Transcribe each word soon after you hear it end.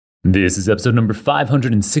This is episode number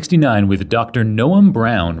 569 with Dr. Noam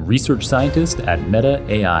Brown, research scientist at Meta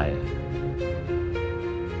AI.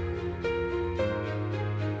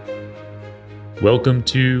 Welcome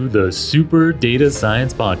to the Super Data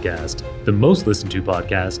Science Podcast, the most listened to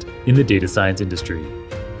podcast in the data science industry.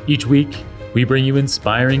 Each week, we bring you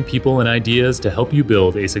inspiring people and ideas to help you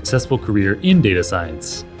build a successful career in data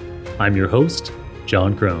science. I'm your host,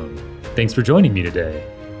 John Crone. Thanks for joining me today.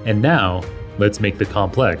 And now, let's make the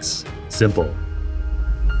complex simple.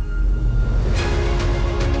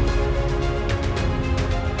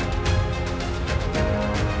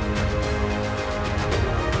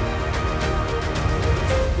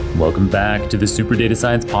 Welcome back to the Super Data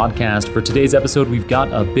Science Podcast. For today's episode, we've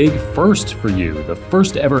got a big first for you. The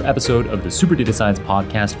first ever episode of the Super Data Science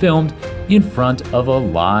Podcast filmed in front of a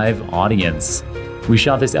live audience. We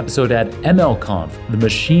shot this episode at MLConf, the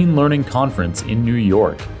machine learning conference in New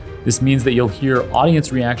York. This means that you'll hear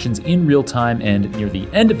audience reactions in real time, and near the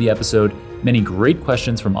end of the episode, many great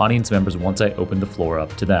questions from audience members once I open the floor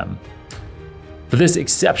up to them. For this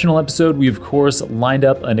exceptional episode, we of course lined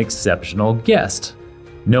up an exceptional guest.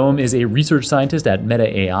 Noam is a research scientist at Meta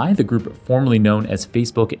AI, the group formerly known as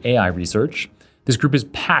Facebook AI Research. This group is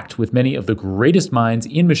packed with many of the greatest minds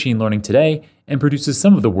in machine learning today and produces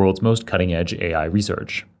some of the world's most cutting-edge AI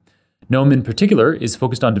research. Noam in particular is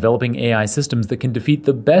focused on developing AI systems that can defeat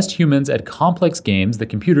the best humans at complex games that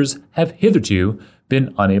computers have hitherto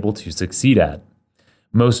been unable to succeed at.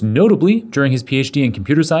 Most notably, during his PhD in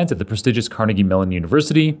computer science at the prestigious Carnegie Mellon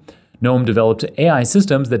University, Noam developed AI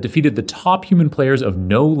systems that defeated the top human players of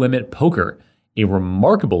No Limit Poker, a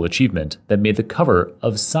remarkable achievement that made the cover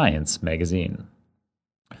of Science magazine.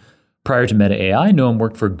 Prior to Meta AI, Noam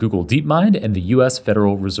worked for Google DeepMind and the U.S.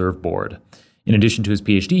 Federal Reserve Board. In addition to his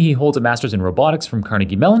PhD, he holds a master's in robotics from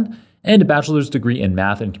Carnegie Mellon and a bachelor's degree in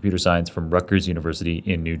math and computer science from Rutgers University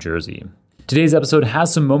in New Jersey. Today's episode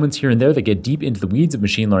has some moments here and there that get deep into the weeds of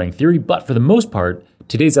machine learning theory, but for the most part,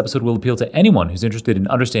 today's episode will appeal to anyone who's interested in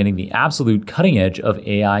understanding the absolute cutting edge of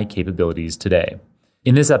AI capabilities today.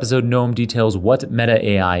 In this episode, Noam details what Meta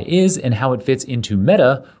AI is and how it fits into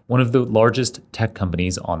Meta, one of the largest tech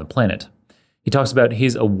companies on the planet. He talks about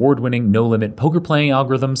his award-winning no-limit poker playing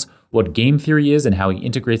algorithms, what game theory is and how he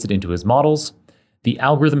integrates it into his models, the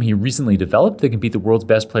algorithm he recently developed that can beat the world's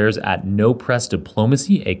best players at No-Press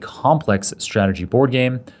Diplomacy, a complex strategy board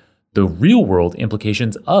game, the real-world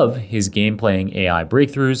implications of his game-playing AI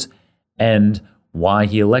breakthroughs, and why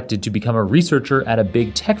he elected to become a researcher at a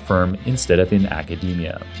big tech firm instead of in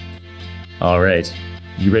academia. All right,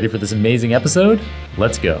 you ready for this amazing episode?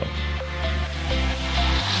 Let's go.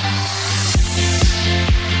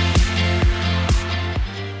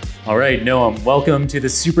 All right, Noam, welcome to the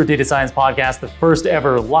Super Data Science Podcast, the first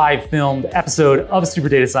ever live filmed episode of Super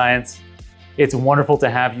Data Science. It's wonderful to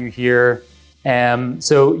have you here.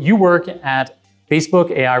 So you work at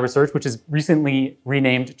Facebook AI Research, which is recently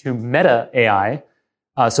renamed to Meta AI.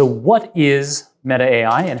 So what is Meta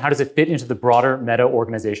AI and how does it fit into the broader Meta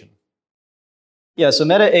organization? Yeah, so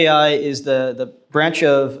Meta AI is the branch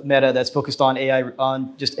of Meta that's focused on AI,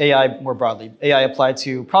 on just AI more broadly. AI applied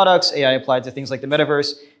to products, AI applied to things like the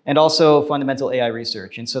metaverse, and also fundamental AI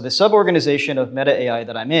research. And so the sub-organization of Meta AI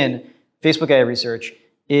that I'm in, Facebook AI Research,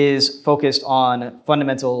 is focused on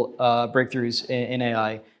fundamental breakthroughs in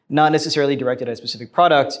AI, not necessarily directed at a specific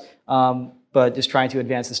product, but just trying to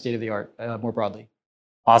advance the state of the art more broadly.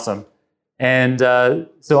 Awesome. And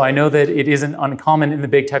so I know that it isn't uncommon in the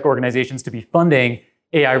big tech organizations to be funding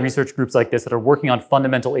AI research groups like this that are working on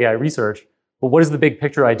fundamental AI research. But what is the big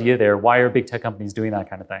picture idea there? Why are big tech companies doing that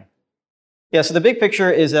kind of thing? Yeah, so the big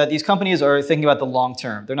picture is that these companies are thinking about the long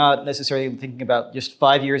term. They're not necessarily thinking about just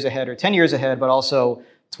 5 years ahead or 10 years ahead, but also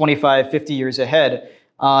 25, 50 years ahead.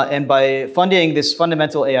 And by funding this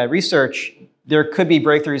fundamental AI research, there could be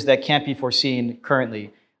breakthroughs that can't be foreseen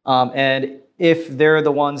currently. And if they're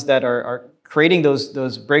the ones that are creating those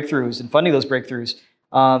breakthroughs and funding those breakthroughs,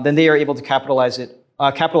 then they are able to capitalize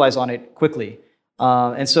on it quickly.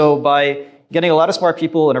 And so by getting a lot of smart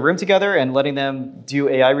people in a room together and letting them do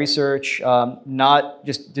AI research, not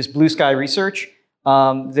just blue sky research,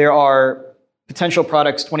 there are potential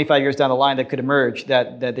products 25 years down the line that could emerge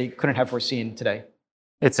that they couldn't have foreseen today.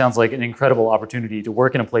 It sounds like an incredible opportunity to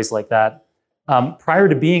work in a place like that. Prior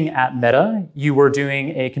to being at Meta, you were doing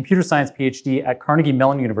a computer science PhD at Carnegie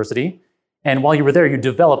Mellon University. And while you were there, you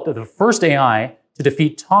developed the first AI to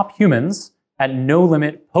defeat top humans at No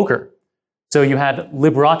Limit Poker. So you had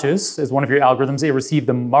Libratus as one of your algorithms. It received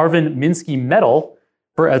the Marvin Minsky Medal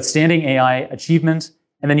for outstanding AI achievement.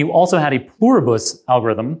 And then you also had a Pluribus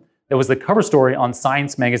algorithm that was the cover story on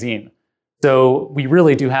Science magazine. So we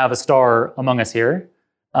really do have a star among us here.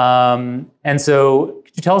 And so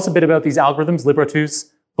could you tell us a bit about these algorithms,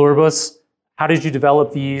 Libratus, Pluribus? How did you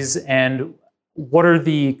develop these, and what are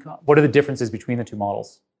the differences between the two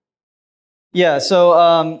models? Yeah,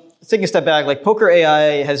 so taking a step back, like poker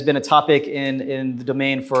AI has been a topic in the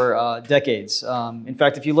domain for decades. In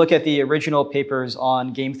fact, if you look at the original papers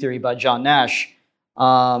on game theory by John Nash,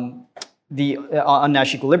 on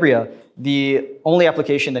Nash equilibria, the only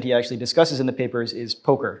application that he actually discusses in the papers is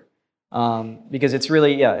poker, because it's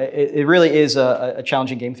really, it really is a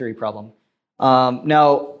challenging game theory problem.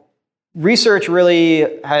 Now, research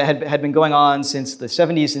really had been going on since the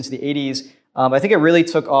 70s, since the 80s. I think it really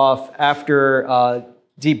took off after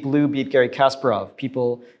Deep Blue beat Garry Kasparov.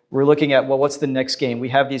 People were looking at, well, what's the next game? We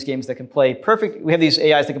have these games that can play perfect. We have these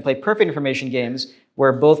AIs that can play perfect information games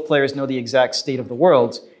where both players know the exact state of the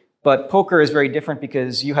world. But poker is very different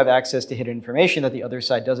because you have access to hidden information that the other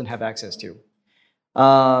side doesn't have access to.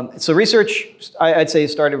 So research, I'd say,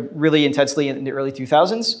 started really intensely in the early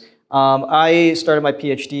 2000s. I started my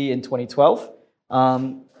PhD in 2012.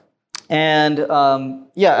 At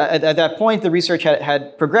that point, the research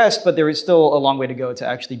had progressed, but there was still a long way to go to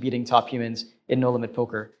actually beating top humans in no-limit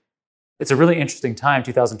poker. It's a really interesting time,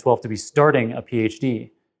 2012, to be starting a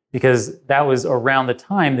PhD, because that was around the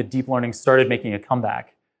time that deep learning started making a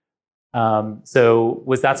comeback. So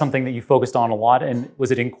was that something that you focused on a lot, and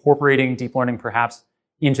was it incorporating deep learning perhaps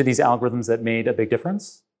into these algorithms that made a big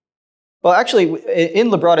difference? Well, actually,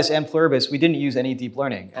 in Libratus and Pluribus, we didn't use any deep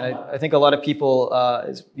learning. And I think a lot of people,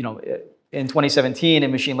 in 2017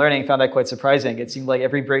 in machine learning found that quite surprising. It seemed like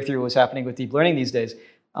every breakthrough was happening with deep learning these days.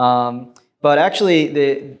 But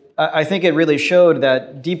actually, I think it really showed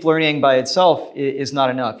that deep learning by itself is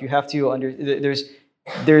not enough. You have to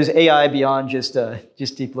there's AI beyond just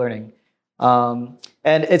deep learning. And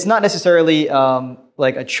it's not necessarily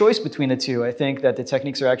like a choice between the two. I think that the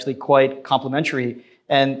techniques are actually quite complementary.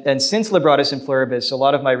 And since Libratus and Pluribus, a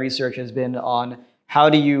lot of my research has been on how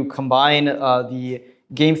do you combine the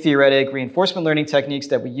game theoretic reinforcement learning techniques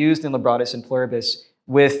that we used in Libratus and Pluribus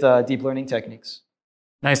with deep learning techniques.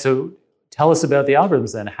 Nice. So tell us about the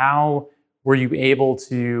algorithms then. How were you able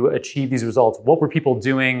to achieve these results? What were people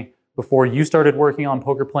doing before you started working on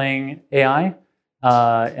poker playing AI?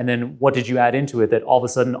 And then what did you add into it that all of a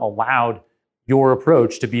sudden allowed your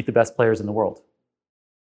approach to beat the best players in the world?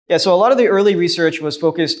 Yeah, so a lot of the early research was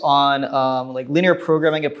focused on like linear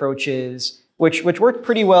programming approaches, which worked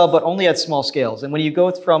pretty well, but only at small scales. And when you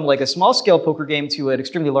go from like a small scale poker game to an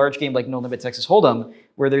extremely large game like No Limit Texas Hold'em,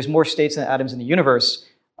 where there's more states than atoms in the universe,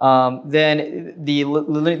 then the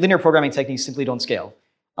linear programming techniques simply don't scale.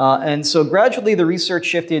 And so gradually the research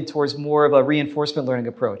shifted towards more of a reinforcement learning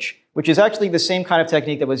approach, which is actually the same kind of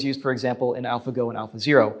technique that was used, for example, in AlphaGo and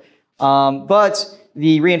AlphaZero. But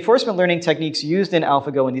the reinforcement learning techniques used in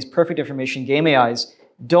AlphaGo and these perfect information game AIs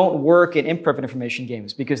don't work in imperfect information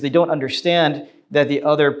games because they don't understand that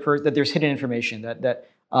that there's hidden information.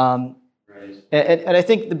 And I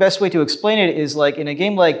think the best way to explain it is like in a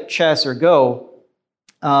game like chess or Go,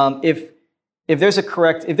 if there's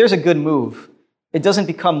a good move, it doesn't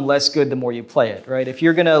become less good the more you play it, right? If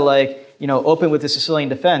you're gonna open with the Sicilian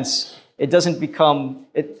defense, it doesn't become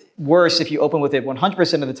worse if you open with it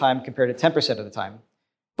 100% of the time compared to 10% of the time.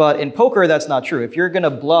 But in poker, that's not true. If you're going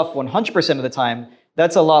to bluff 100% of the time,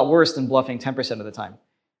 that's a lot worse than bluffing 10% of the time.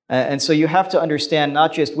 And so you have to understand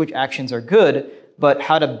not just which actions are good, but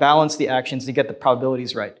how to balance the actions to get the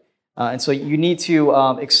probabilities right. And so you need to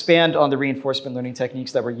expand on the reinforcement learning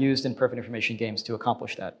techniques that were used in perfect information games to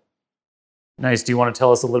accomplish that. Nice. Do you want to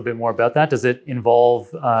tell us a little bit more about that? Does it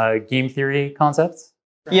involve game theory concepts?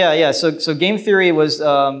 Yeah. So game theory was,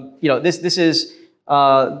 this is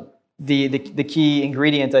the key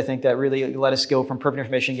ingredient, I think, that really let us go from perfect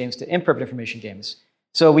information games to imperfect information games.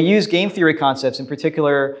 So we use game theory concepts, in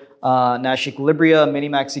particular Nash equilibria,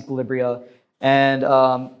 minimax equilibria, and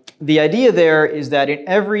the idea there is that in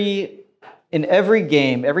every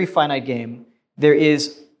game, every finite game, there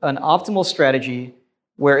is an optimal strategy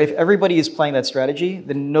where if everybody is playing that strategy,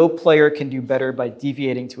 then no player can do better by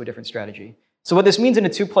deviating to a different strategy. So what this means in a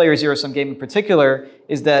two-player zero-sum game in particular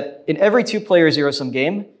is that in every two-player zero-sum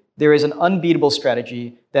game, there is an unbeatable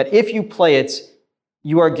strategy that if you play it,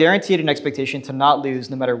 you are guaranteed an expectation to not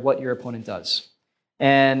lose no matter what your opponent does.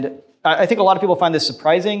 And I think a lot of people find this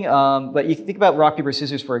surprising, but you think about rock, paper,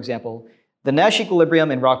 scissors, for example. The Nash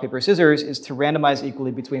equilibrium in rock, paper, scissors is to randomize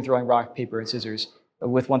equally between throwing rock, paper, and scissors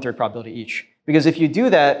with 1/3 probability each. Because if you do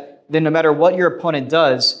that, then no matter what your opponent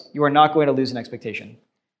does, you are not going to lose an expectation.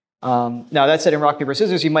 Now, that said, in rock, paper,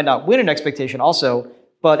 scissors, you might not win an expectation also,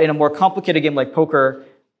 but in a more complicated game like poker,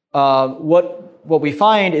 what we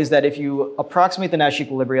find is that if you approximate the Nash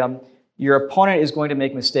equilibrium, your opponent is going to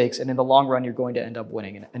make mistakes, and in the long run, you're going to end up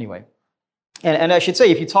winning anyway. And I should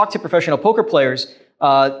say, if you talk to professional poker players,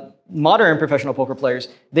 modern professional poker players,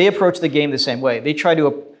 they approach the game the same way. They try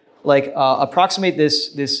to approximate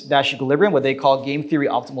this Nash equilibrium, what they call game theory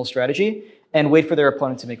optimal strategy, and wait for their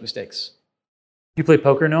opponent to make mistakes. You play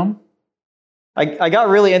poker, Noam? I got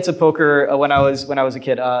really into poker when I was a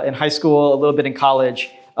kid. In high school, a little bit in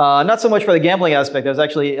college. Not so much for the gambling aspect. I was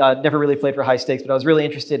actually never really played for high stakes, but I was really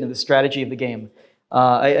interested in the strategy of the game.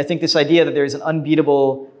 I think this idea that there's an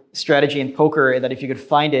unbeatable strategy in poker, and that if you could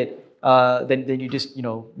find it, then you just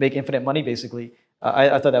make infinite money basically.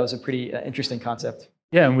 I thought that was a pretty interesting concept.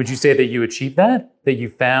 Yeah, and would you say that you achieved that? That you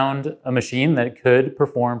found a machine that could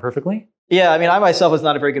perform perfectly? Yeah, I mean, I myself was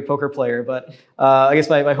not a very good poker player, but I guess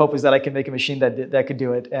my hope was that I could make a machine that could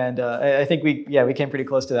do it, and I think we came pretty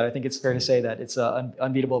close to that. I think it's fair to say that it's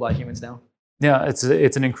unbeatable by humans now. Yeah, it's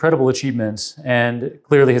an incredible achievement, and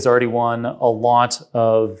clearly has already won a lot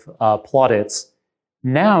of plaudits.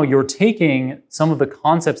 Now you're taking some of the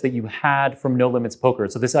concepts that you had from No Limits Poker.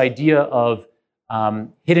 So this idea of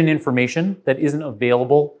hidden information that isn't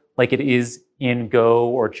available like it is in Go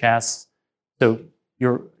or chess. So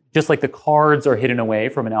you're just like the cards are hidden away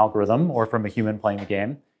from an algorithm or from a human playing the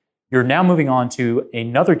game. You're now moving on to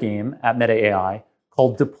another game at Meta AI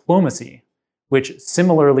called Diplomacy, which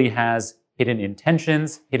similarly has hidden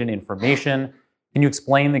intentions, hidden information. Can you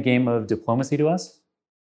explain the game of Diplomacy to us?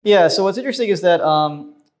 Yeah, so what's interesting is that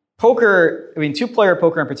poker, two-player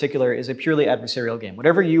poker in particular, is a purely adversarial game.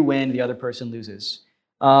 Whatever you win, the other person loses.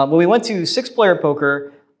 When we went to six-player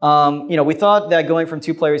poker, we thought that going from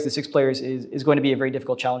 2 players to 6 players is going to be a very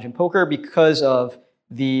difficult challenge in poker because of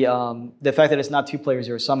the fact that it's not 2 players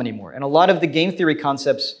zero sum anymore. And a lot of the game theory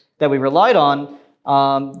concepts that we relied on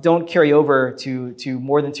don't carry over to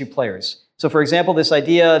more than 2 players. So for example, this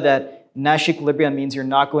idea that Nash equilibrium means you're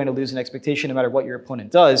not going to lose an expectation no matter what your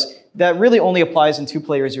opponent does, that really only applies in 2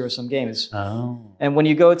 players zero sum games. Oh. And when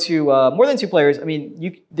you go to more than 2 players,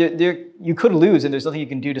 you could lose and there's nothing you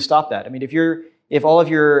can do to stop that. I mean, if all of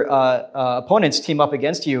your opponents team up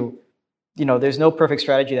against you, there's no perfect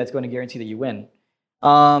strategy that's going to guarantee that you win.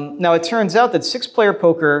 Now, it turns out that 6-player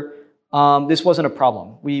poker, this wasn't a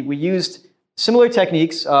problem. We used similar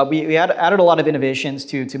techniques. We added a lot of innovations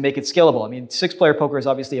to make it scalable. I mean, 6-player poker is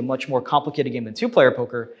obviously a much more complicated game than 2-player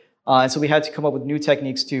poker. And so we had to come up with new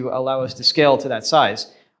techniques to allow us to scale to that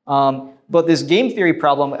size. But this game theory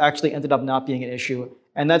problem actually ended up not being an issue.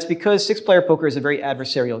 And that's because 6-player poker is a very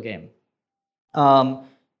adversarial game.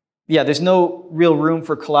 There's no real room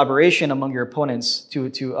for collaboration among your opponents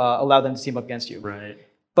to allow them to team up against you. Right.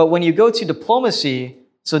 But when you go to Diplomacy,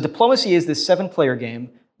 so Diplomacy is this 7-player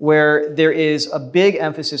game where there is a big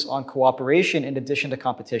emphasis on cooperation in addition to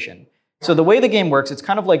competition. So the way the game works, it's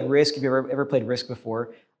kind of like Risk, if you've ever played Risk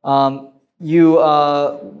before. You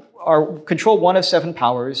control one of 7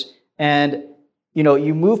 powers, and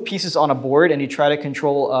you move pieces on a board and you try to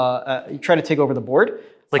you try to take over the board.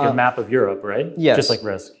 Like a map of Europe, right? Yes. Just like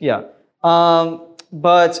Risk. Yeah.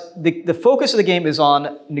 But the focus of the game is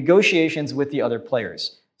on negotiations with the other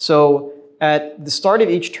players. So at the start of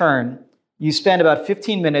each turn, you spend about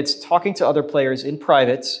 15 minutes talking to other players in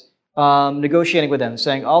private, negotiating with them,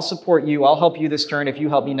 saying, I'll support you, I'll help you this turn if you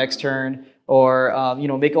help me next turn, or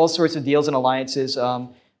make all sorts of deals and alliances.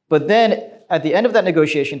 But then at the end of that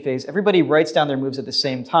negotiation phase, everybody writes down their moves at the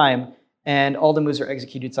same time, and all the moves are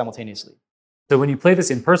executed simultaneously. So when you play this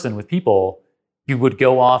in person with people, you would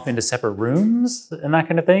go off into separate rooms and that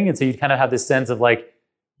kind of thing? And so you'd kind of have this sense of like,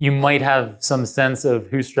 you might have some sense of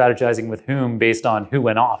who's strategizing with whom based on who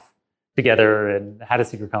went off together and had a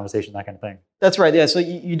secret conversation, that kind of thing. That's right, yeah. So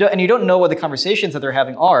you don't know what the conversations that they're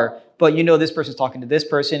having are, but this person's talking to this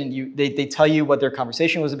person, and they tell you what their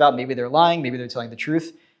conversation was about. Maybe they're lying, maybe they're telling the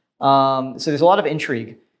truth. So there's a lot of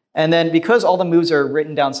intrigue. And then because all the moves are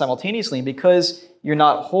written down simultaneously, and because you're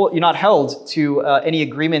not held to any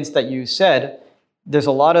agreements that you said, there's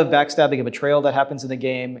a lot of backstabbing and betrayal that happens in the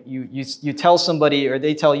game. You tell somebody, or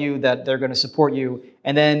they tell you that they're going to support you,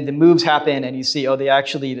 and then the moves happen, and you see, they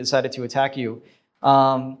actually decided to attack you.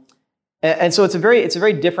 And so it's a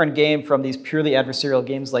very different game from these purely adversarial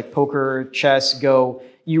games like poker, chess, Go.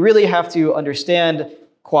 You really have to understand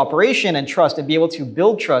cooperation and trust, and be able to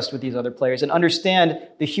build trust with these other players, and understand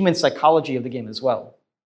the human psychology of the game as well.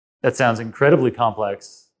 That sounds incredibly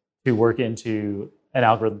complex to work into an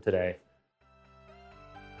algorithm today.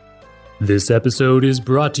 This episode is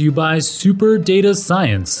brought to you by Super Data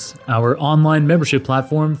Science, our online membership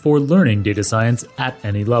platform for learning data science at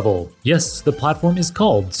any level. Yes, the platform is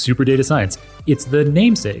called Super Data Science. It's the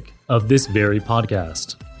namesake of this very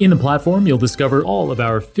podcast. In the platform, you'll discover all of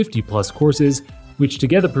our 50-plus courses, which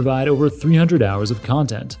together provide over 300 hours of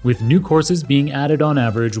content, with new courses being added on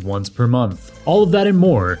average once per month. All of that and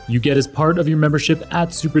more you get as part of your membership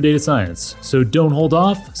at Super Data Science. So don't hold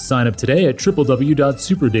off, sign up today at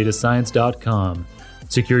www.superdatascience.com.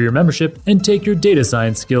 Secure your membership and take your data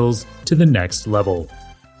science skills to the next level.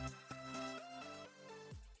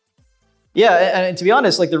 Yeah, and to be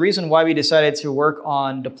honest, like the reason why we decided to work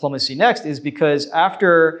on diplomacy next is because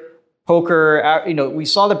after poker, we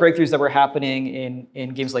saw the breakthroughs that were happening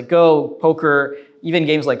in games like Go, poker, even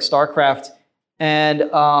games like StarCraft, and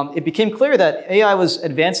it became clear that AI was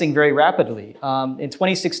advancing very rapidly. In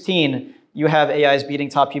 2016, you have AIs beating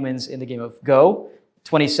top humans in the game of Go.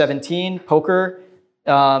 2017, poker.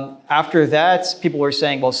 After that, people were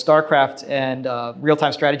saying, well, StarCraft and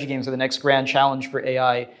real-time strategy games are the next grand challenge for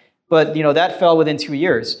AI. But that fell within 2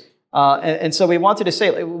 years. And so we wanted to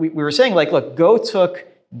say, we were saying, like, look, Go took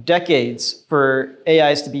decades for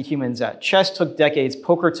AIs to beat humans at. Chess took decades.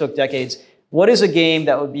 Poker took decades. What is a game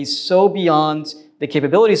that would be so beyond the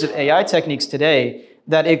capabilities of AI techniques today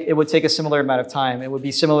that it would take a similar amount of time? It would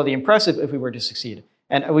be similarly impressive if we were to succeed.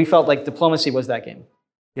 And we felt like diplomacy was that game.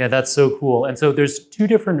 Yeah, that's so cool. And so there's two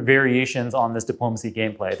different variations on this diplomacy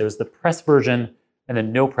gameplay. There's the press version and the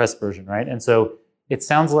no press version, right? And so it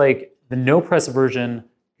sounds like the no press version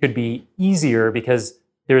could be easier because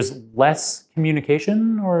there's less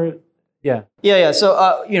communication, or yeah.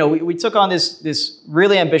 So we took on this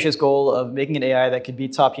really ambitious goal of making an AI that could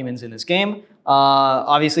beat top humans in this game.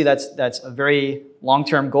 Obviously, that's a very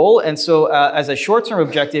long-term goal, and so as a short-term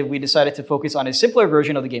objective, we decided to focus on a simpler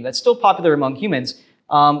version of the game that's still popular among humans,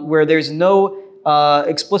 where there's no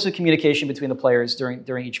explicit communication between the players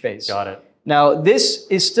during each phase. Got it. Now, this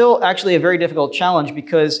is still actually a very difficult challenge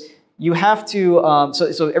because you have to,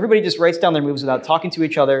 so everybody just writes down their moves without talking to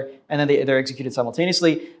each other, and then they're executed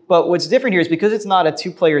simultaneously. But what's different here is because it's not a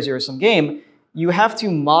two-player zero-sum game, you have to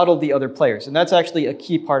model the other players, and that's actually a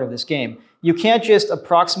key part of this game. You can't just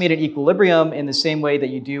approximate an equilibrium in the same way that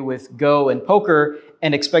you do with Go and poker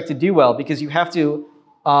and expect to do well, because you have to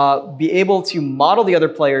be able to model the other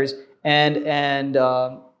players and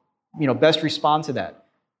best respond to that.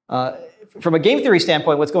 From a game theory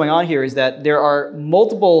standpoint, what's going on here is that there are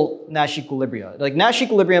multiple Nash equilibria. Like Nash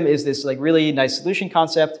equilibrium is this like really nice solution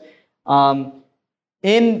concept.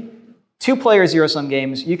 In two-player zero-sum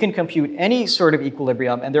games, you can compute any sort of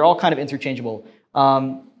equilibrium, and they're all kind of interchangeable.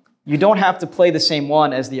 You don't have to play the same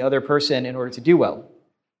one as the other person in order to do well.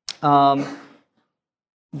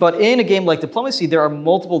 But in a game like diplomacy, there are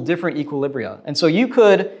multiple different equilibria. And so you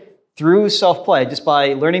could, through self-play, just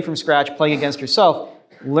by learning from scratch, playing against yourself,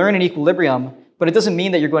 learn an equilibrium, but it doesn't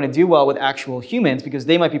mean that you're going to do well with actual humans because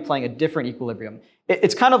they might be playing a different equilibrium.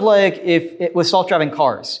 It's kind of like with self-driving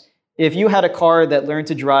cars. If you had a car that learned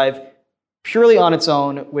to drive purely on its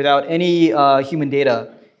own without any human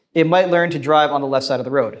data, it might learn to drive on the left side of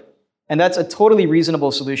the road. And that's a totally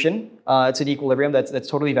reasonable solution. It's an equilibrium that's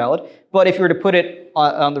totally valid. But if you were to put it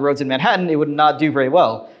on the roads in Manhattan, it would not do very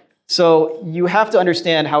well. So you have to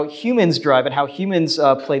understand how humans drive and how humans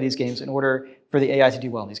play these games in order for the AI to do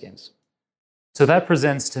well in these games. So that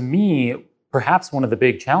presents to me, perhaps one of the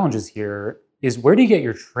big challenges here is where do you get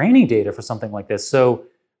your training data for something like this? So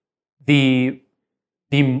the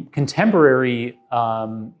contemporary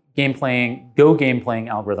Go game playing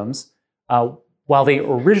algorithms, while they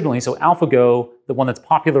originally, so AlphaGo, the one that's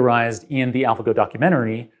popularized in the AlphaGo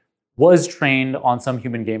documentary, was trained on some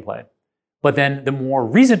human gameplay. But then the more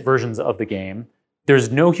recent versions of the game, there's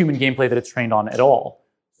no human gameplay that it's trained on at all.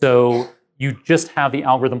 So you just have the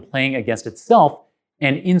algorithm playing against itself,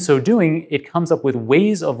 and in so doing, it comes up with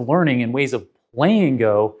ways of learning and ways of playing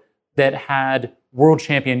Go that had world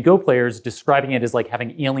champion Go players describing it as like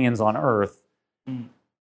having aliens on Earth.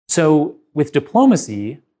 So with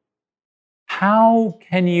diplomacy, how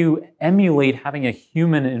can you emulate having a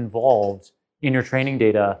human involved in your training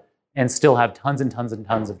data and still have tons and tons and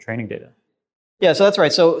tons of training data? Yeah, so that's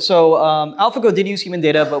right. So AlphaGo did use human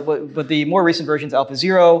data, but the more recent versions,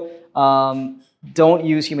 AlphaZero, don't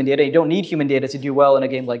use human data. You don't need human data to do well in a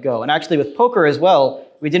game like Go. And actually with poker as well,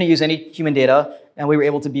 we didn't use any human data, and we were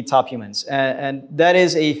able to beat top humans. And that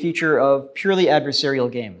is a feature of purely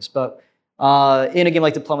adversarial games. But in a game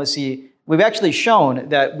like diplomacy, we've actually shown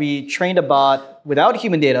that we trained a bot without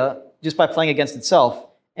human data just by playing against itself,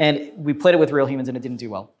 and we played it with real humans and it didn't do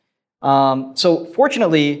well. So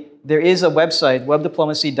fortunately, there is a website,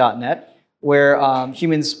 webdiplomacy.net, where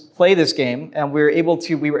humans play this game, and we were able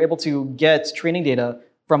to get training data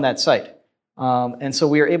from that site. And so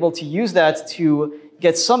we are able to use that to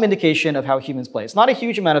get some indication of how humans play. It's not a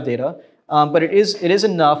huge amount of data, but it is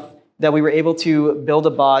enough that we were able to build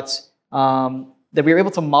a bot that we were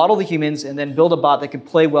able to model the humans and then build a bot that could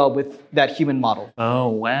play well with that human model. Oh,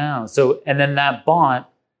 wow. So, and then that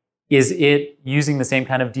bot, is it using the same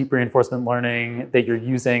kind of deep reinforcement learning that you're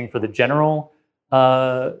using for the general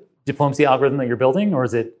diplomacy algorithm that you're building, or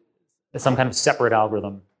is it some kind of separate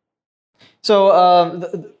algorithm?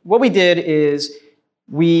 So what we did is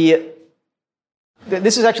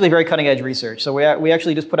this is actually very cutting edge research. So we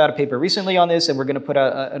actually just put out a paper recently on this, and we're going to put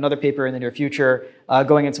out another paper in the near future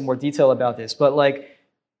going into more detail about this. But like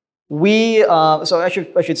so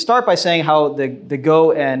I should start by saying how the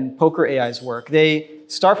Go and poker AIs work. They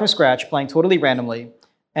start from scratch, playing totally randomly,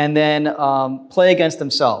 and then play against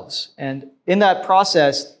themselves. And in that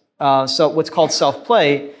process, so what's called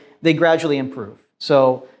self-play, they gradually improve.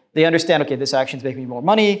 So they understand, okay, this action's making me more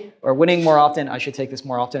money or winning more often. I should take this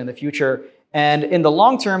more often in the future. And in the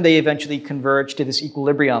long term, they eventually converge to this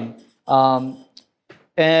equilibrium.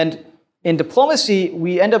 And in diplomacy,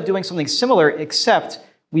 we end up doing something similar, except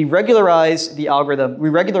we regularize the algorithm, we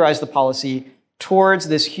regularize the policy towards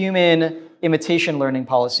this human imitation learning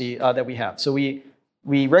policy that we have. So we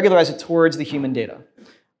regularize it towards the human data.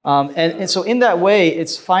 And so in that way,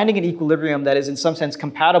 it's finding an equilibrium that is in some sense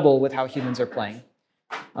compatible with how humans are playing.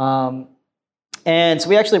 And so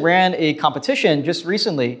we actually ran a competition just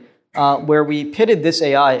recently where we pitted this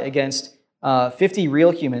AI against 50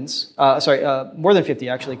 real humans, more than 50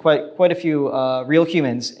 actually, quite a few real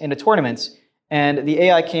humans in a tournament. And the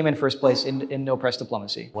AI came in first place in no press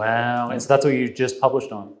diplomacy. Wow, and so that's what you just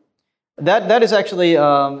published on. That is actually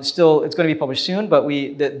still, it's going to be published soon, but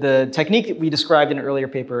the technique we described in an earlier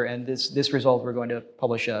paper, and this result we're going to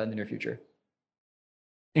publish in the near future.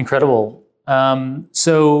 Incredible.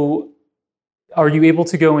 So are you able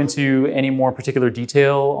to go into any more particular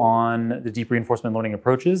detail on the deep reinforcement learning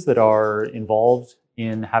approaches that are involved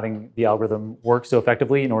in having the algorithm work so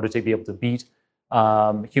effectively in order to be able to beat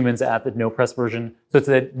humans at the no press version? So it's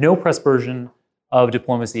the no press version of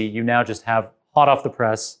diplomacy. You now just have hot off the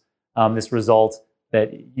press this result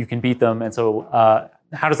that you can beat them. And so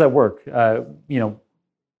how does that work?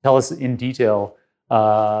 Tell us in detail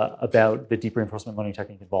about the deep reinforcement learning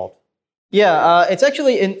technique involved. Yeah, it's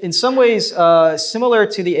actually in some ways similar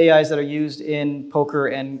to the AIs that are used in poker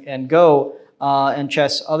and Go and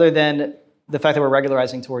chess, other than the fact that we're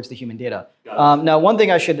regularizing towards the human data. Now, one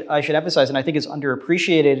thing I should emphasize, and I think is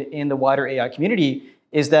underappreciated in the wider AI community,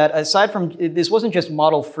 is that aside from, this wasn't just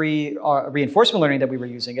model-free reinforcement learning that we were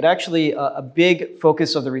using. It actually, a big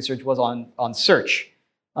focus of the research was on search.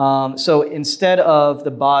 So instead of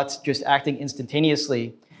the bot just acting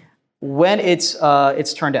instantaneously, when it's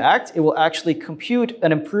turn to act, it will actually compute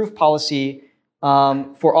an improved policy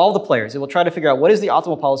for all the players. It will try to figure out what is the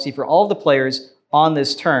optimal policy for all of the players on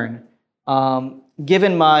this turn,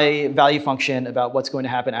 given my value function about what's going to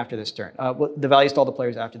happen after this turn, the values to all the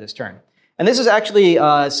players after this turn. And this is actually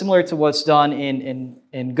similar to what's done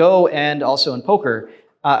in Go and also in poker.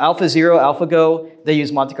 AlphaZero, AlphaGo, they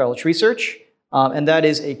use Monte Carlo tree search. And that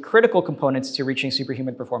is a critical component to reaching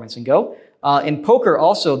superhuman performance in Go. In poker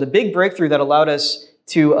also, the big breakthrough that allowed us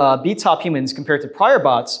to beat top humans compared to prior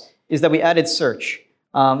bots is that we added search.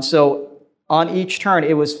 So on each turn,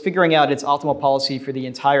 it was figuring out its optimal policy for the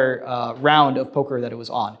entire round of poker that it was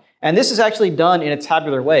on. And this is actually done in a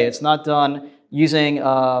tabular way. It's not done using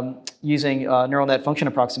neural net function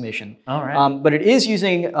approximation. All right. But it is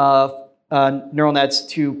using neural nets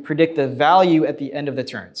to predict the value at the end of the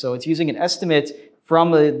turn. So it's using an estimate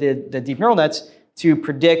from the deep neural nets to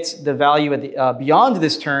predict the value at the, beyond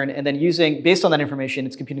this turn, and then based on that information,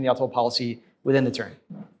 it's computing the optimal policy within the turn.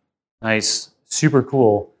 Nice, super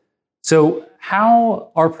cool. So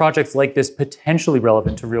how are projects like this potentially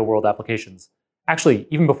relevant to real world applications? Actually,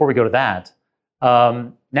 even before we go to that,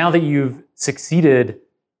 now that you've succeeded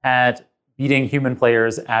at beating human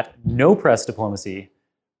players at no press diplomacy,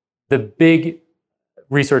 the big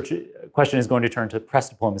research question is going to turn to press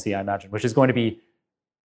diplomacy, I imagine, which is going to be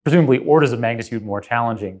presumably orders of magnitude more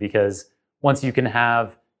challenging, because once you can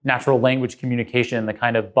have natural language communication, the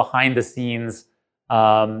kind of behind the scenes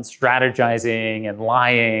strategizing and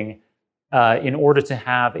lying, in order to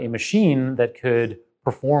have a machine that could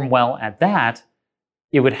perform well at that,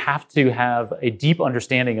 it would have to have a deep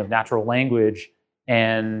understanding of natural language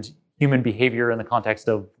and human behavior in the context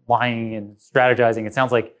of lying and strategizing. It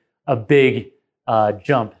sounds like a big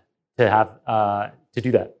jump to have to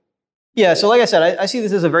do that. Yeah, so like I said, I see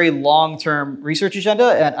this as a very long-term research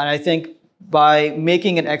agenda, and I think by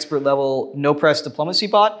making an expert level no press diplomacy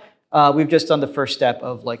bot, we've just done the first step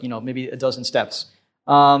of maybe a dozen steps.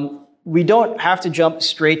 We don't have to jump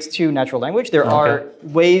straight to natural language. There are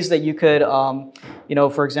ways that you could,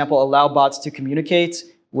 for example, allow bots to communicate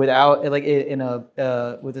without like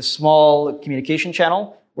with a small communication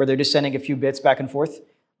channel where they're just sending a few bits back and forth.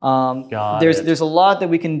 There's a lot that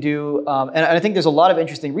we can do, and I think there's a lot of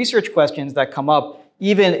interesting research questions that come up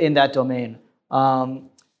even in that domain.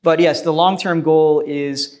 But yes, the long-term goal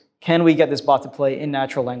is, can we get this bot to play in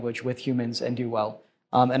natural language with humans and do well?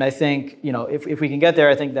 And I think, if we can get there,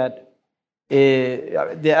 I think that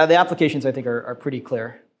the applications, I think, are pretty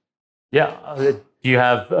clear. Yeah. Do you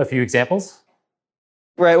have a few examples?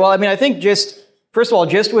 Right. Well, I mean, I think first of all,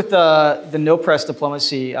 just with the no-press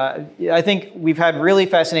diplomacy, I think we've had really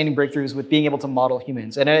fascinating breakthroughs with being able to model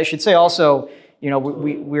humans. And I should say also,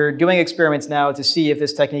 we're doing experiments now to see if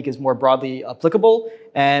this technique is more broadly applicable.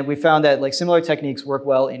 And we found that like similar techniques work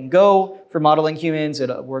well in Go for modeling humans.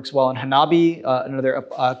 It works well in Hanabi, another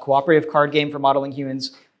cooperative card game for modeling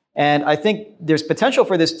humans. And I think there's potential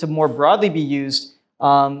for this to more broadly be used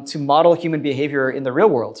to model human behavior in the real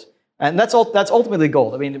world. And that's ultimately the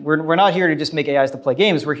goal. I mean, we're not here to just make AIs to play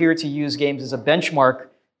games. We're here to use games as a benchmark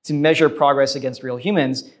to measure progress against real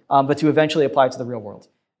humans, but to eventually apply it to the real world.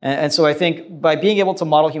 And so I think by being able to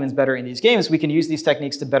model humans better in these games, we can use these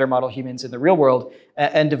techniques to better model humans in the real world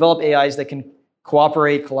and develop AIs that can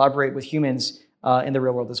collaborate with humans in the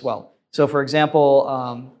real world as well. So for example,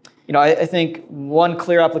 I think one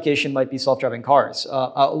clear application might be self-driving cars.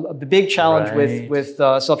 The big challenge with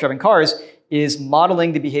self-driving cars is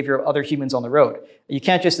modeling the behavior of other humans on the road. You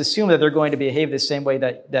can't just assume that they're going to behave the same way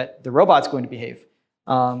that the robot's going to behave.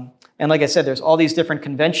 And like I said, there's all these different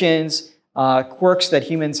conventions, quirks that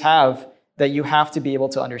humans have that you have to be able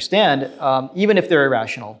to understand, even if they're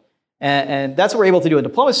irrational. And that's what we're able to do in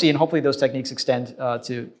diplomacy, and hopefully those techniques extend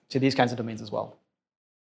to these kinds of domains as well.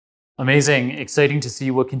 Amazing. Exciting to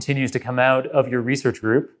see what continues to come out of your research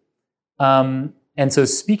group. And so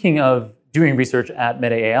speaking of doing research at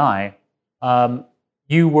Meta AI,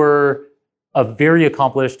 you were a very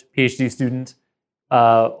accomplished PhD student,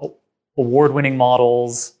 award-winning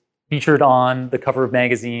models, featured on the cover of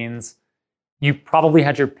magazines. You probably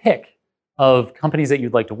had your pick of companies that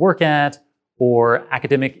you'd like to work at or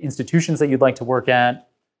academic institutions that you'd like to work at.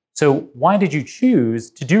 So why did you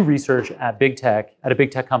choose to do research at big tech, at a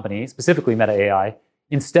big tech company, specifically Meta AI,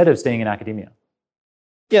 instead of staying in academia?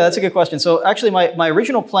 Yeah, that's a good question. So actually, my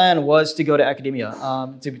original plan was to go to academia,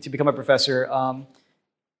 to become a professor.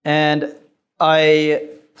 And I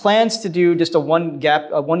planned to do just a 1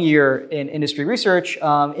 year in industry research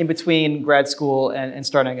in between grad school and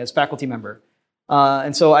starting as faculty member.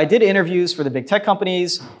 And so I did interviews for the big tech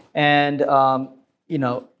companies, and I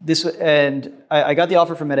got the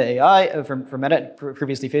offer from Meta AI, from Meta,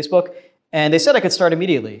 previously Facebook, and they said I could start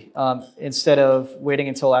immediately instead of waiting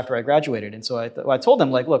until after I graduated. And so I told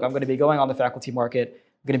them, like, look, I'm going to be going on the faculty market.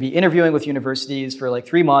 I'm going to be interviewing with universities for like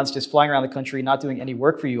 3 months, just flying around the country, not doing any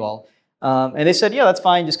work for you all. And they said, yeah, that's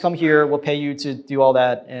fine. Just come here. We'll pay you to do all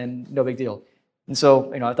that, and no big deal. And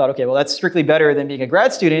so, I thought, okay, well, that's strictly better than being a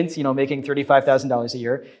grad student, making $35,000 a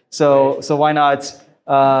year. So why not,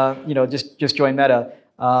 just join Meta?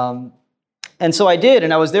 And so I did,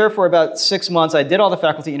 and I was there for about 6 months. I did all the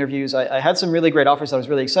faculty interviews. I had some really great offers I was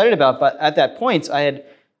really excited about. But at that point, I had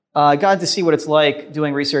gotten to see what it's like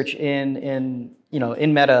doing research in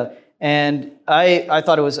Meta, and I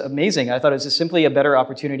thought it was amazing. I thought it was just simply a better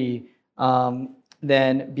opportunity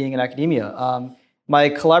than being in academia. My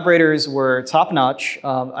collaborators were top-notch.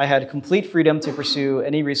 I had complete freedom to pursue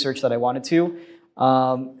any research that I wanted to.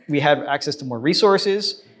 We had access to more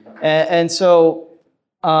resources, and so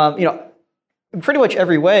in pretty much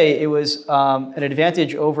every way, it was an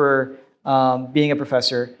advantage over being a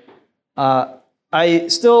professor. I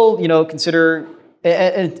still, consider,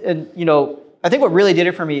 and I think what really did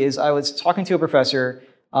it for me is I was talking to a professor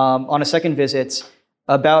on a second visit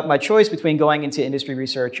about my choice between going into industry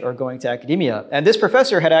research or going to academia. And this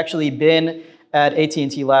professor had actually been at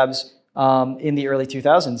AT&T Labs in the early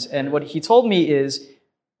 2000s. And what he told me is,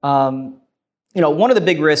 one of the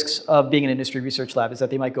big risks of being an industry research lab is that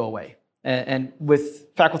they might go away. And with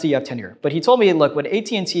faculty, you have tenure. But he told me, look, when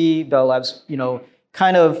AT&T Bell Labs,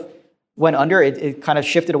 kind of went under, it kind of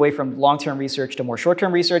shifted away from long-term research to more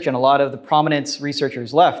short-term research, and a lot of the prominent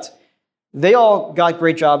researchers left. They all got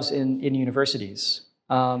great jobs in universities.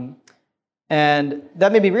 And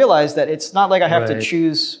that made me realize that it's not like I have to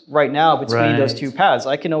choose right now between those two paths.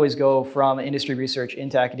 I can always go from industry research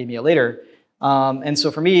into academia later. And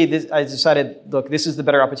so for me, I decided, look, this is the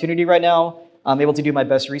better opportunity right now. I'm able to do my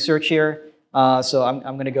best research here. So I'm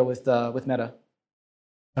going to go with Meta.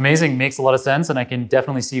 Amazing. Makes a lot of sense. And I can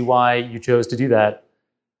definitely see why you chose to do that.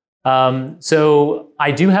 So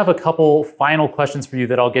I do have a couple final questions for you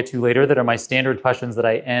that I'll get to later that are my standard questions that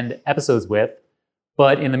I end episodes with.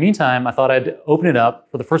 But in the meantime, I thought I'd open it up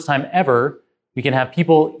for the first time ever. We can have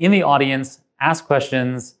people in the audience ask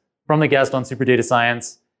questions from the guest on Super Data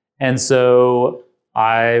Science. And so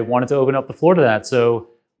I wanted to open up the floor to that. So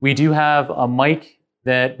we do have a mic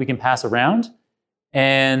that we can pass around.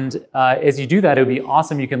 And as you do that, it would be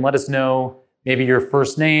awesome. You can let us know maybe your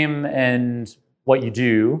first name and what you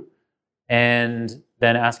do, and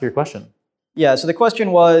then ask your question. Yeah, so the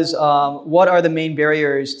question was, what are the main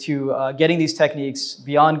barriers to getting these techniques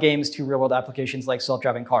beyond games to real-world applications like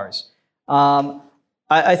self-driving cars?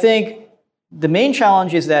 I think the main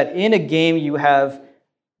challenge is that in a game you have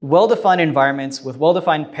well-defined environments with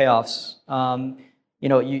well-defined payoffs.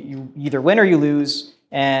 You either win or you lose,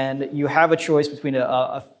 and you have a choice between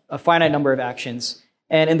a finite number of actions.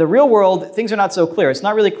 And in the real world, things are not so clear. It's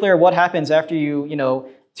not really clear what happens after you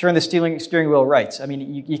turn the steering wheel right. I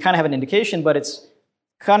mean, you kind of have an indication, but it's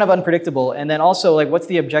kind of unpredictable. And then also, like, what's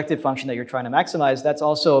the objective function that you're trying to maximize? That's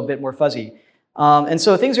also a bit more fuzzy. And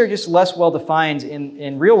so things are just less well-defined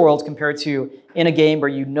in real world compared to in a game where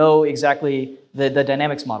you know exactly the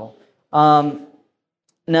dynamics model.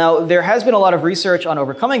 Now, there has been a lot of research on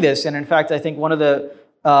overcoming this. And in fact, I think one of the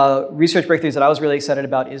research breakthroughs that I was really excited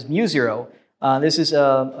about is MuZero. This is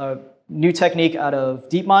a new technique out of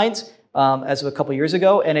DeepMind as of a couple years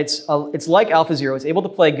ago. And it's like AlphaZero. It's able to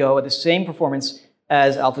play Go at the same performance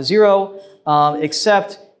as AlphaZero,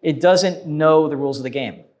 except it doesn't know the rules of the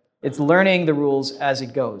game. It's learning the rules as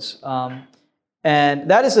it goes. And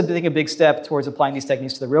that is, I think, a big step towards applying these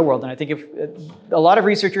techniques to the real world. And I think if a lot of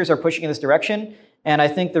researchers are pushing in this direction, and I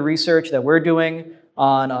think the research that we're doing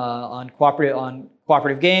on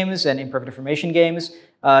cooperative games and imperfect information games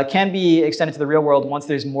can be extended to the real world once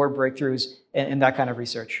there's more breakthroughs in that kind of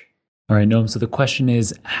research. All right, Noam, so the question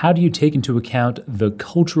is, how do you take into account the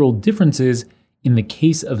cultural differences in the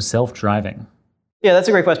case of self-driving? Yeah, that's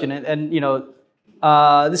a great question. And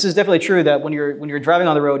this is definitely true that when you're driving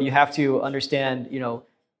on the road, you have to understand,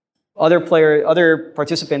 other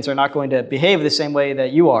participants are not going to behave the same way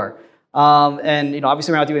that you are. And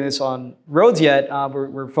obviously we're not doing this on roads yet.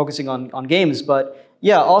 We're focusing on games, but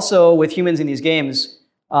yeah, also with humans in these games,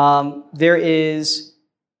 there is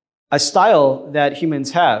a style that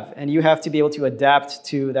humans have, and you have to be able to adapt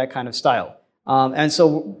to that kind of style. And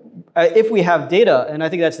so if we have data, and I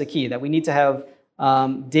think that's the key, that we need to have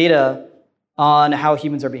data on how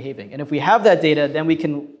humans are behaving. And if we have that data, then we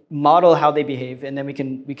can model how they behave, and then we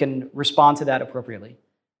can respond to that appropriately.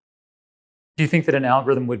 Do you think that an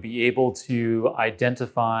algorithm would be able to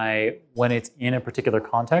identify when it's in a particular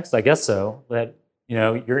context? I guess so, that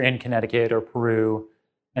you're in Connecticut or Peru,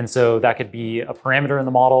 and so that could be a parameter in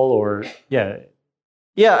the model, or yeah.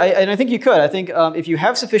 Yeah, and I think you could. I think if you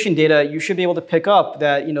have sufficient data, you should be able to pick up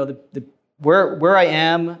that where I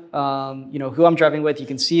am, who I'm driving with. You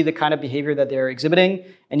can see the kind of behavior that they're exhibiting,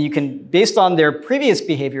 and you can, based on their previous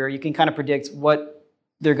behavior, you can kind of predict what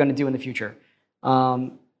they're going to do in the future.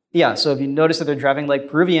 Yeah, so if you notice that they're driving like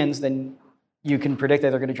Peruvians, then you can predict that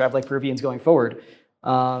they're going to drive like Peruvians going forward.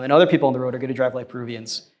 And other people on the road are going to drive like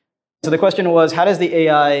Peruvians. So the question was, how does the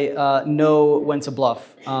AI know when to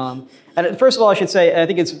bluff? And first of all, I should say, I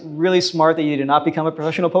think it's really smart that you do not become a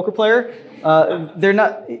professional poker player. They're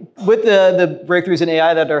not, with the breakthroughs in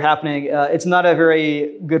AI that are happening, it's not a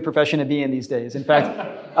very good profession to be in these days. In fact,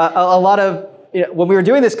 a lot of, when we were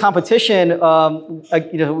doing this competition,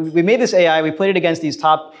 we made this AI, we played it against these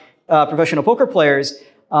top professional poker players.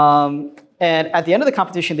 And at the end of the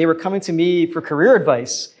competition, they were coming to me for career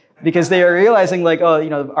advice because they are realizing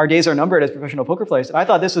our days are numbered as professional poker players. And I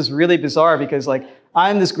thought this was really bizarre because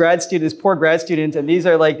I'm this poor grad student, and these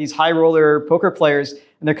are these high roller poker players,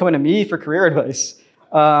 and they're coming to me for career advice.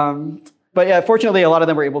 But yeah, fortunately, a lot of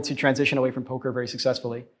them were able to transition away from poker very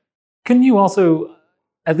successfully. Couldn't you also,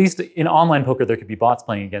 at least in online poker, there could be bots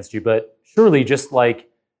playing against you, but surely just you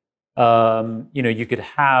could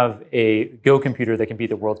have a Go computer that can be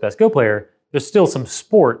the world's best Go player. There's still some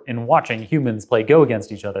sport in watching humans play Go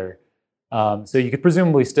against each other. So you could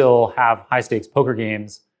presumably still have high-stakes poker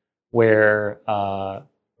games where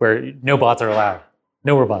no bots are allowed,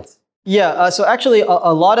 no robots. Yeah, so actually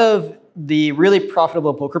a lot of the really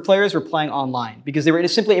profitable poker players were playing online because they were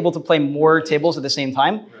simply able to play more tables at the same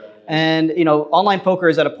time. And online poker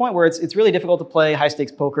is at a point where it's really difficult to play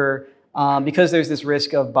high-stakes poker because there's this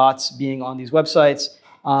risk of bots being on these websites.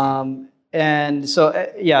 And so,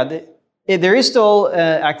 there is still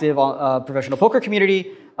an active professional poker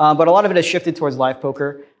community, but a lot of it has shifted towards live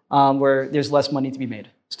poker, where there's less money to be made.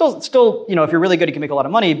 Still, if you're really good, you can make a lot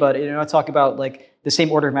of money, but I talk about the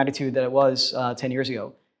same order of magnitude that it was 10 years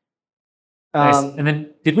ago. Nice. And then,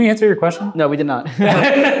 did we answer your question? No, we did not.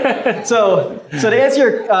 So to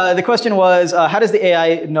answer the question was, how does the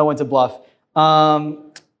AI know when to bluff?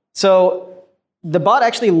 So the bot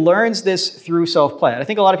actually learns this through self-play. I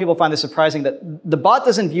think a lot of people find this surprising that the bot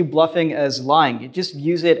doesn't view bluffing as lying. It just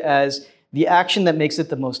views it as the action that makes it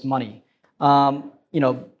the most money.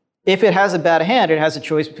 If it has a bad hand, it has a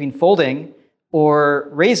choice between folding or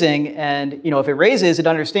raising. And if it raises, it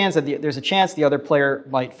understands that there's a chance the other player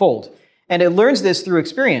might fold. And it learns this through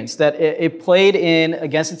experience, that it played in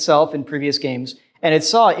against itself in previous games, and it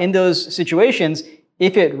saw in those situations,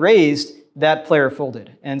 if it raised, that player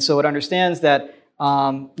folded. And so it understands that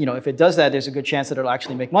if it does that, there's a good chance that it'll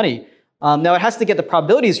actually make money. Now it has to get the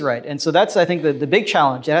probabilities right. And so that's, I think, the big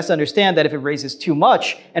challenge. It has to understand that if it raises too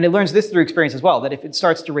much, and it learns this through experience as well, that if it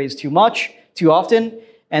starts to raise too much, too often,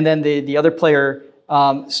 and then the other player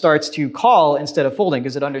starts to call instead of folding,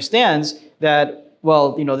 because it understands that,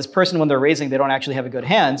 this person, when they're raising, they don't actually have a good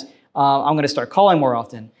hand. I'm going to start calling more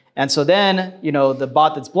often. And so then, the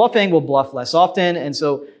bot that's bluffing will bluff less often. And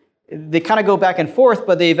so they kind of go back and forth,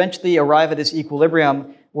 but they eventually arrive at this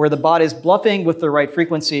equilibrium where the bot is bluffing with the right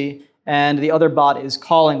frequency and the other bot is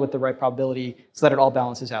calling with the right probability so that it all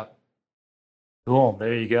balances out. Cool.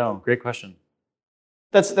 There you go. Great question.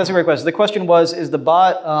 That's a great question. The question was, is the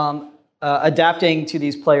bot adapting to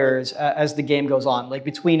these players as the game goes on, like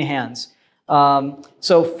between hands?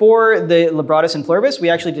 So for the Lebratus and Pluribus, we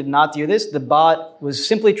actually did not do this. The bot was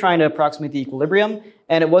simply trying to approximate the equilibrium,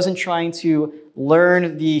 and it wasn't trying to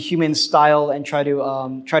learn the human style and try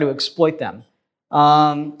to exploit them.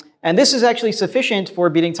 And this is actually sufficient for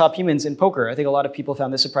beating top humans in poker. I think a lot of people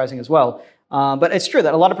found this surprising as well. But it's true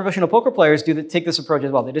that a lot of professional poker players take this approach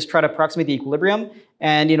as well. They just try to approximate the equilibrium,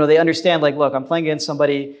 and they understand, like, look, I'm playing against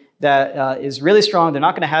somebody that is really strong. They're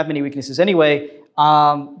not going to have many weaknesses anyway.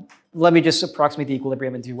 Let me just approximate the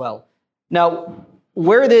equilibrium and do well. Now,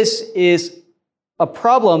 where this is a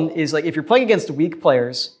problem is, like, if you're playing against weak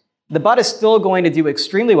players, the bot is still going to do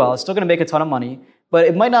extremely well. It's still going to make a ton of money, but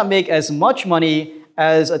it might not make as much money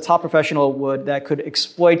as a top professional would that could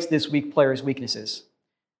exploit this weak player's weaknesses.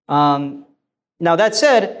 Now, that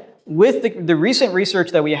said, with the recent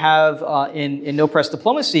research that we have in no-press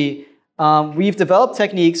diplomacy, we've developed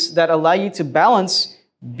techniques that allow you to balance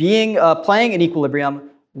playing in equilibrium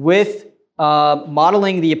with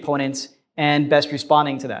modeling the opponent and best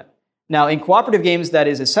responding to that. Now, in cooperative games, that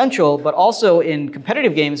is essential, but also in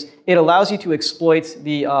competitive games, it allows you to exploit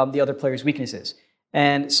the other player's weaknesses.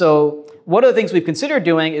 And so one of the things we've considered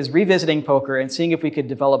doing is revisiting poker and seeing if we could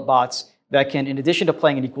develop bots that can, in addition to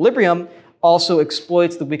playing in equilibrium, also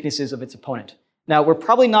exploits the weaknesses of its opponent. Now, we're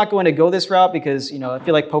probably not going to go this route because, I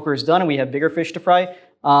feel like poker is done and we have bigger fish to fry.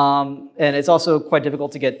 And it's also quite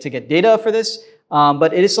difficult to get data for this.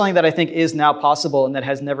 But it is something that I think is now possible and that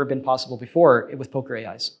has never been possible before with poker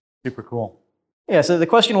AIs. Super cool. Yeah, so the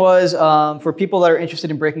question was, for people that are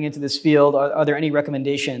interested in breaking into this field, are there any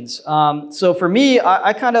recommendations? So for me,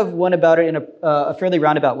 I kind of went about it in a fairly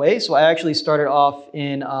roundabout way. So I actually started off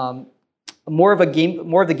in more of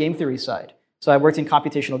the game theory side. So I worked in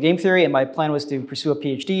computational game theory, and my plan was to pursue a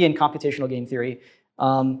PhD in computational game theory.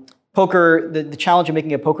 Poker, the challenge of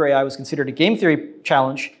making a poker AI was considered a game theory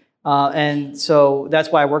challenge. And so that's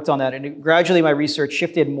why I worked on that. And gradually my research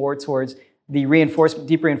shifted more towards the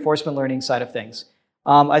deep reinforcement learning side of things.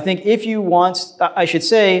 I think if you want, I should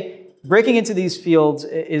say, breaking into these fields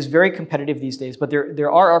is very competitive these days, but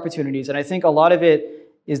there are opportunities. And I think a lot of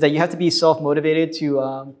it is that you have to be self-motivated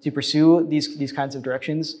to pursue these kinds of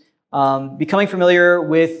directions. Becoming familiar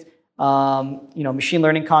with machine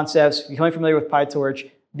learning concepts, becoming familiar with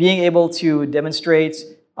PyTorch, being able to demonstrate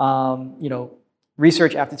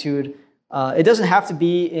research aptitude. It doesn't have to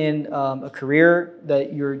be in a career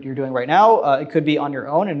that you're doing right now. It could be on your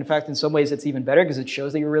own. And in fact, in some ways, it's even better because it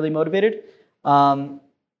shows that you're really motivated. Then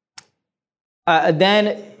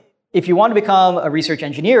if you want to become a research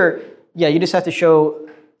engineer, you just have to show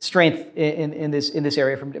strength in this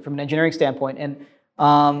area from an engineering standpoint. And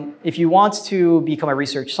if you want to become a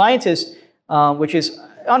research scientist, which is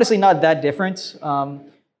honestly not that different,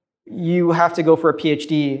 you have to go for a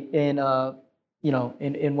PhD in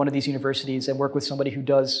one of these universities and work with somebody who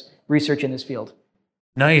does research in this field.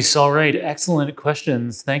 Nice. All right. Excellent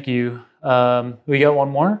questions. Thank you. We got one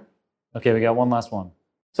more? Okay, we got one last one.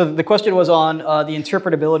 So the question was on the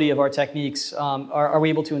interpretability of our techniques. Are we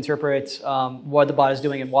able to interpret what the bot is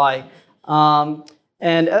doing and why?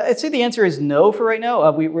 And I'd say the answer is no for right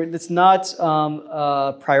now. It's not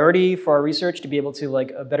a priority for our research to be able to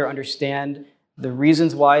better understand the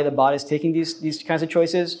reasons why the bot is taking these kinds of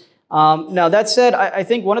choices. Now, that said, I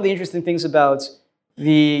think one of the interesting things about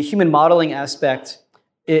the human modeling aspect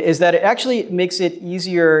is that it actually makes it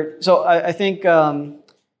easier. So I think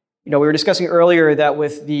we were discussing earlier that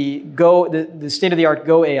with the state-of-the-art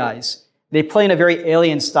Go AIs, they play in a very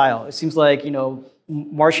alien style. It seems like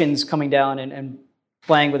Martians coming down and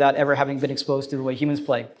playing without ever having been exposed to the way humans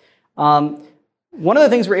play. One of the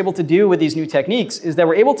things we're able to do with these new techniques is that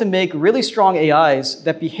we're able to make really strong AIs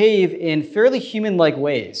that behave in fairly human-like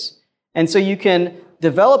ways. And so you can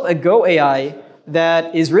develop a Go AI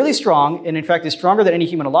that is really strong, and in fact is stronger than any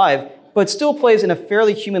human alive, but still plays in a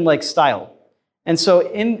fairly human-like style. And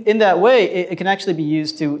so in that way, it can actually be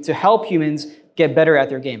used to help humans get better at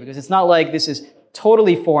their game, because it's not like this is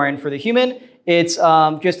totally foreign for the human. It's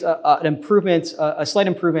just an improvement, a slight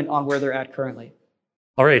improvement on where they're at currently.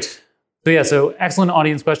 All right. So excellent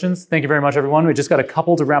audience questions. Thank you very much, everyone. We just got a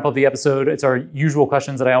couple to wrap up the episode. It's our usual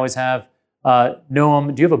questions that I always have.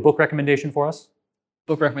 Noam, do you have a book recommendation for us?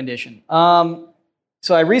 Book recommendation.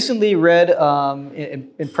 So I recently read,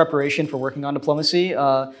 in preparation for working on diplomacy,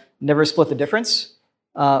 Never Split the Difference,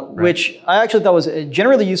 which I actually thought was a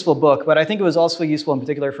generally useful book, but I think it was also useful in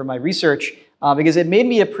particular for my research because it made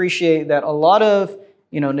me appreciate that a lot of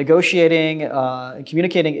negotiating and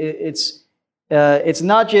communicating, it's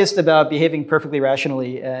not just about behaving perfectly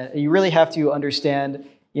rationally. You really have to understand,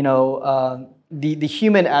 the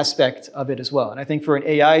human aspect of it as well. And I think for an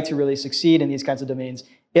AI to really succeed in these kinds of domains,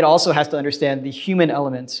 it also has to understand the human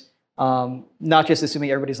element, not just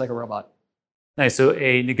assuming everybody's like a robot. Nice. So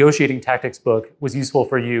a negotiating tactics book was useful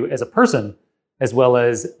for you as a person as well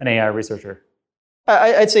as an AI researcher.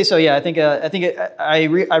 I'd say so. Yeah. I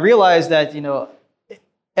realized that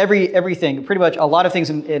everything, pretty much a lot of things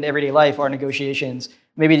in everyday life are negotiations,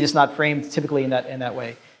 maybe just not framed typically in that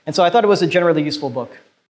way. And so I thought it was a generally useful book.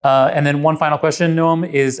 And then one final question, Noam,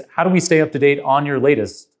 is how do we stay up to date on your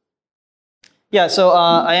latest? Yeah, so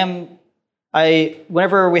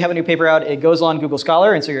whenever we have a new paper out, it goes on Google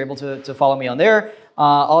Scholar, and so you're able to follow me on there.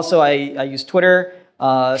 Also, I use Twitter,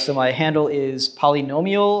 so my handle is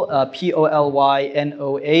Polynomial,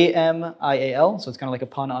 Polynoamial, so it's kind of like a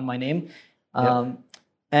pun on my name.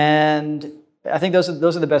 And I think those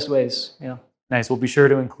are the best ways. Nice. We'll be sure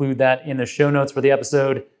to include that in the show notes for the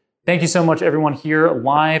episode. Thank you so much, everyone, here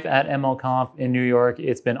live at MLConf in New York.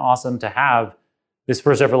 It's been awesome to have this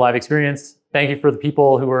first ever live experience. Thank you for the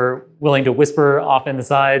people who were willing to whisper off in the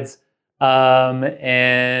sides.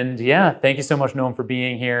 And yeah, thank you so much, Noam, for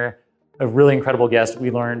being here. A really incredible guest.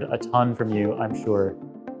 We learned a ton from you, I'm sure.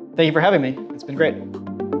 Thank you for having me. It's been great.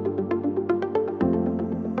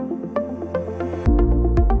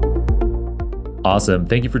 Awesome.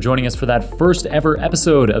 Thank you for joining us for that first ever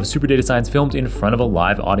episode of Super Data Science filmed in front of a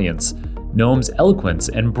live audience. Noam's eloquence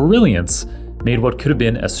and brilliance made what could have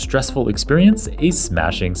been a stressful experience a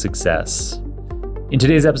smashing success. In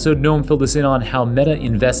today's episode, Noam filled us in on how Meta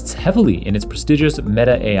invests heavily in its prestigious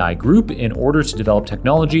Meta AI group in order to develop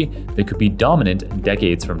technology that could be dominant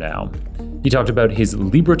decades from now. He talked about his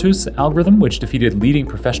Liberatus algorithm, which defeated leading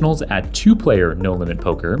professionals at two-player no-limit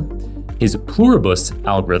poker, his Pluribus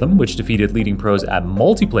algorithm, which defeated leading pros at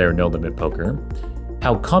multiplayer no-limit poker,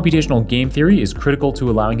 how computational game theory is critical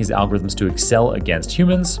to allowing his algorithms to excel against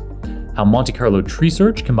humans, how Monte Carlo tree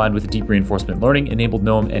search combined with deep reinforcement learning enabled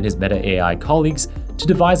Noam and his Meta AI colleagues to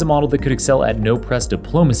devise a model that could excel at no-press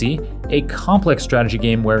diplomacy, a complex strategy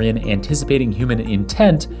game wherein anticipating human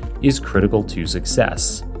intent is critical to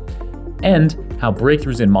success, and how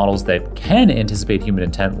breakthroughs in models that can anticipate human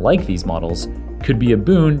intent like these models could be a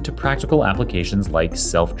boon to practical applications like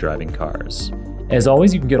self-driving cars. As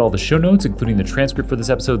always, you can get all the show notes, including the transcript for this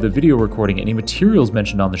episode, the video recording, any materials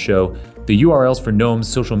mentioned on the show, the URLs for Noam's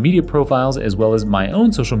social media profiles, as well as my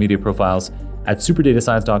own social media profiles at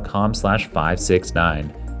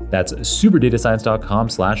superdatascience.com/569. That's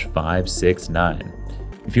superdatascience.com/569.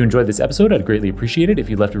 If you enjoyed this episode, I'd greatly appreciate it if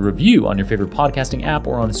you left a review on your favorite podcasting app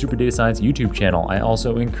or on the Super Data Science YouTube channel. I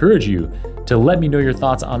also encourage you to let me know your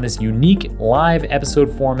thoughts on this unique live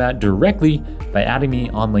episode format directly by adding me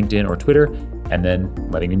on LinkedIn or Twitter, and then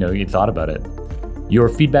letting me know you thought about it. Your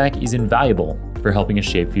feedback is invaluable for helping us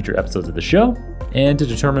shape future episodes of the show and to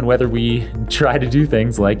determine whether we try to do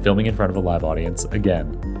things like filming in front of a live audience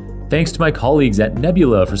again. Thanks to my colleagues at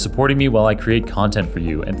Nebula for supporting me while I create content for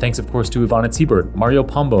you. And thanks, of course, to Ivana Siebert, Mario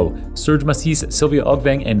Pombo, Serge Massis, Sylvia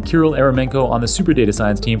Ogveng, and Kirill Eremenko on the Super Data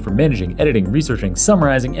Science team for managing, editing, researching,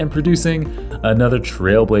 summarizing, and producing another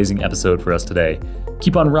trailblazing episode for us today.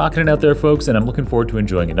 Keep on rocking it out there, folks, and I'm looking forward to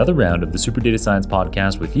enjoying another round of the Super Data Science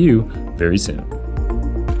podcast with you very soon.